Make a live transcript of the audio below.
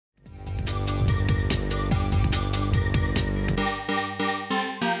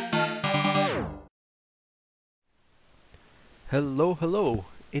Hello!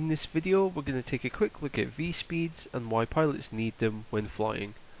 In this video we're going to take a quick look at V-speeds and why pilots need them when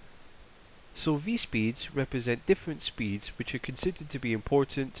flying. So V-speeds represent different speeds which are considered to be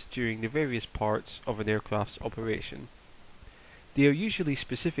important during the various parts of an aircraft's operation. They are usually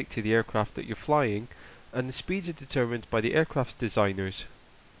specific to the aircraft that you're flying, and the speeds are determined by the aircraft's designers.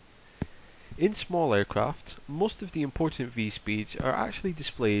 In small aircraft, most of the important V-speeds are actually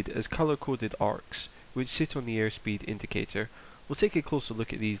displayed as colour-coded arcs, which sit on the airspeed indicator. We'll take a closer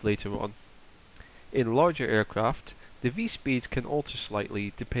look at these later on. In larger aircraft, the V-speeds can alter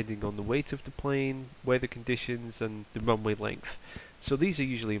slightly depending on the weight of the plane, weather conditions and the runway length, so these are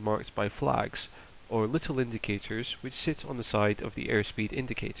usually marked by flags, or little indicators which sit on the side of the airspeed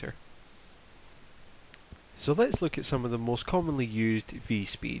indicator. So let's look at some of the most commonly used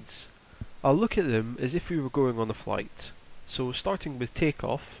V-speeds. I'll look at them as if we were going on a flight. So starting with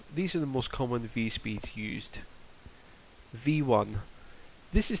takeoff, these are the most common V-speeds used. V1.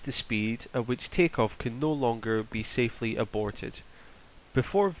 This is the speed at which takeoff can no longer be safely aborted.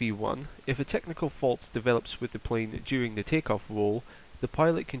 Before V1, if a technical fault develops with the plane during the takeoff roll, the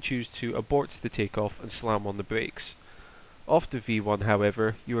pilot can choose to abort the takeoff and slam on the brakes. After V1,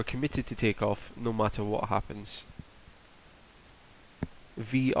 however, you are committed to takeoff no matter what happens.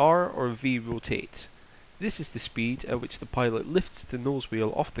 VR or V-rotate. This is the speed at which the pilot lifts the nose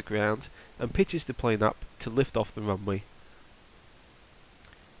wheel off the ground and pitches the plane up to lift off the runway.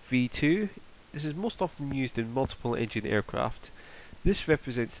 V2. This is most often used in multiple engine aircraft. This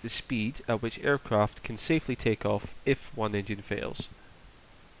represents the speed at which aircraft can safely take off if one engine fails.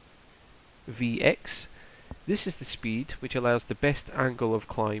 VX. This is the speed which allows the best angle of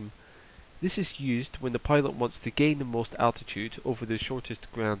climb. This is used when the pilot wants to gain the most altitude over the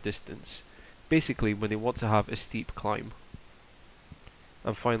shortest ground distance, basically when they want to have a steep climb.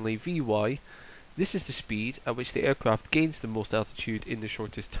 And finally VY, this is the speed at which the aircraft gains the most altitude in the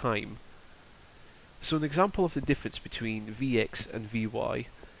shortest time. So an example of the difference between VX and VY,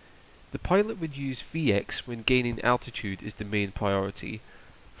 the pilot would use VX when gaining altitude is the main priority.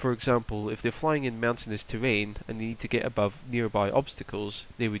 For example, if they're flying in mountainous terrain and they need to get above nearby obstacles,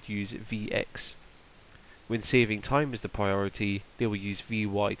 they would use VX. When saving time is the priority, they will use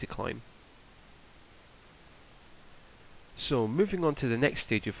VY to climb. So moving on to the next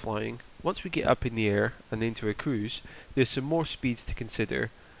stage of flying, once we get up in the air and into a cruise, there's some more speeds to consider.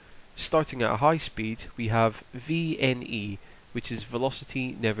 Starting at a high speed, we have VNE, which is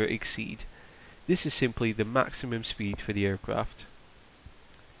velocity never exceed. This is simply the maximum speed for the aircraft.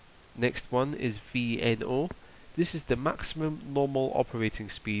 Next one is VNO. This is the maximum normal operating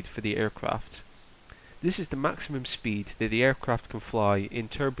speed for the aircraft. This is the maximum speed that the aircraft can fly in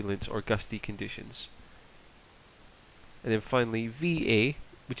turbulent or gusty conditions. And then finally VA,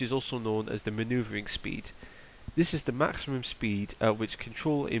 which is also known as the maneuvering speed. This is the maximum speed at which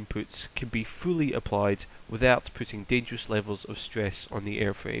control inputs can be fully applied without putting dangerous levels of stress on the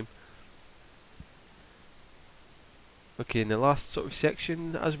airframe. Okay, in the last sort of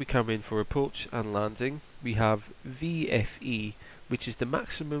section, as we come in for approach and landing, we have VFE, which is the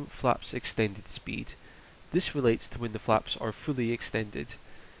maximum flaps extended speed. This relates to when the flaps are fully extended.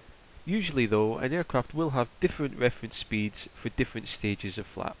 Usually though, an aircraft will have different reference speeds for different stages of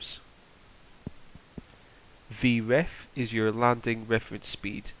flaps. VREF is your landing reference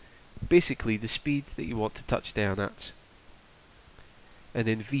speed, basically the speed that you want to touch down at. And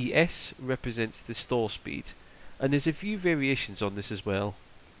then VS represents the stall speed, and there's a few variations on this as well.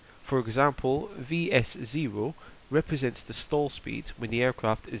 For example, VS0 represents the stall speed when the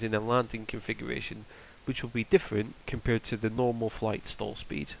aircraft is in a landing configuration, which will be different compared to the normal flight stall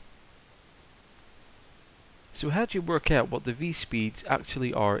speed. So how do you work out what the V-speeds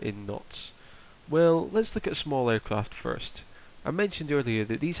actually are in knots? Well, let's look at small aircraft first. I mentioned earlier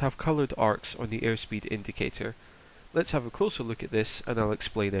that these have coloured arcs on the airspeed indicator. Let's have a closer look at this and I'll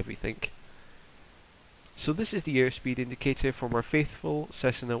explain everything. So this is the airspeed indicator from our faithful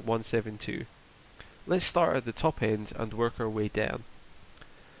Cessna 172. Let's start at the top end and work our way down.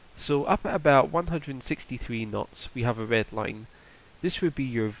 So up at about 163 knots we have a red line. This would be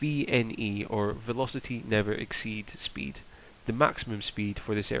your VNE or velocity never exceed speed, the maximum speed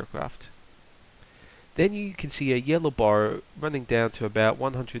for this aircraft. Then you can see a yellow bar running down to about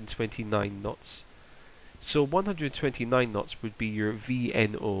 129 knots. So 129 knots would be your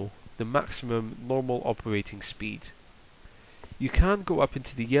VNO, the maximum normal operating speed. You can go up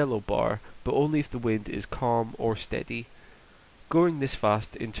into the yellow bar, but only if the wind is calm or steady. Going this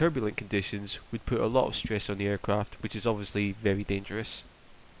fast in turbulent conditions would put a lot of stress on the aircraft, which is obviously very dangerous.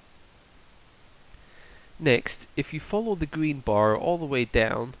 Next, if you follow the green bar all the way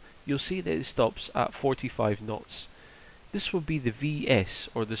down, you'll see that it stops at 45 knots. This will be the VS,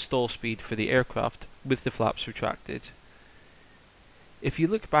 or the stall speed for the aircraft, with the flaps retracted. If you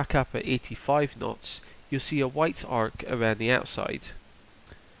look back up at 85 knots, you'll see a white arc around the outside.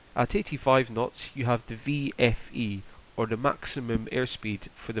 At 85 knots, you have the VFE, or the maximum airspeed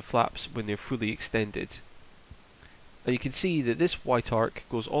for the flaps when they're fully extended. And you can see that this white arc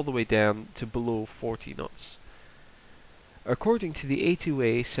goes all the way down to below 40 knots. According to the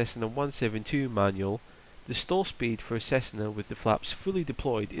A2A Cessna 172 manual, the stall speed for a Cessna with the flaps fully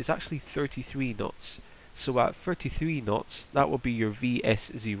deployed is actually 33 knots. So at 33 knots, that will be your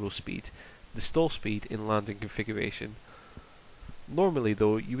VS0 speed, the stall speed in landing configuration. Normally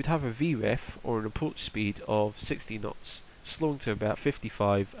though, you would have a VREF, or an approach speed, of 60 knots, slowing to about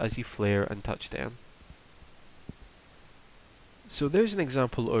 55 as you flare and touch down. So there's an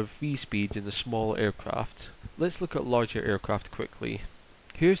example of V-speeds in a small aircraft. Let's look at larger aircraft quickly.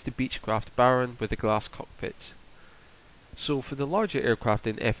 Here's the Beechcraft Baron with a glass cockpit. So for the larger aircraft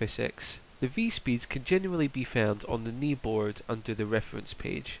in FSX, the V-speeds can generally be found on the knee board under the reference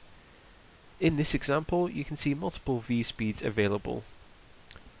page. In this example, you can see multiple V-speeds available.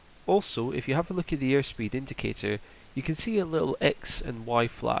 Also, if you have a look at the airspeed indicator, you can see a little X and Y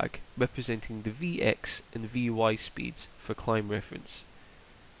flag representing the VX and VY speeds for climb reference.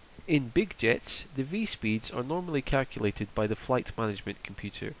 In big jets, the V speeds are normally calculated by the Flight Management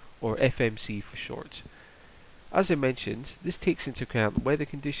Computer, or FMC for short. As I mentioned, this takes into account weather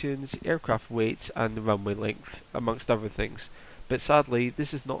conditions, aircraft weights and runway length, amongst other things, but sadly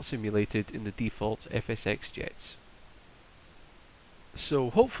this is not simulated in the default FSX jets. So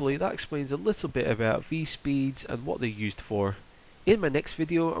hopefully that explains a little bit about V-speeds and what they're used for. In my next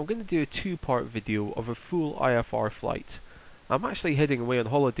video, I'm going to do a two-part video of a full IFR flight. I'm actually heading away on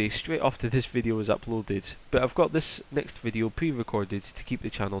holiday straight after this video is uploaded, but I've got this next video pre-recorded to keep the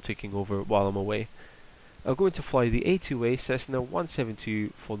channel ticking over while I'm away. I'm going to fly the A2A Cessna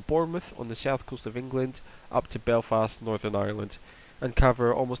 172 from Bournemouth on the south coast of England up to Belfast, Northern Ireland, and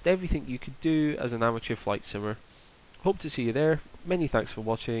cover almost everything you could do as an amateur flight simmer. Hope to see you there. Many thanks for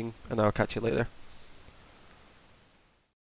watching, and I'll catch you later.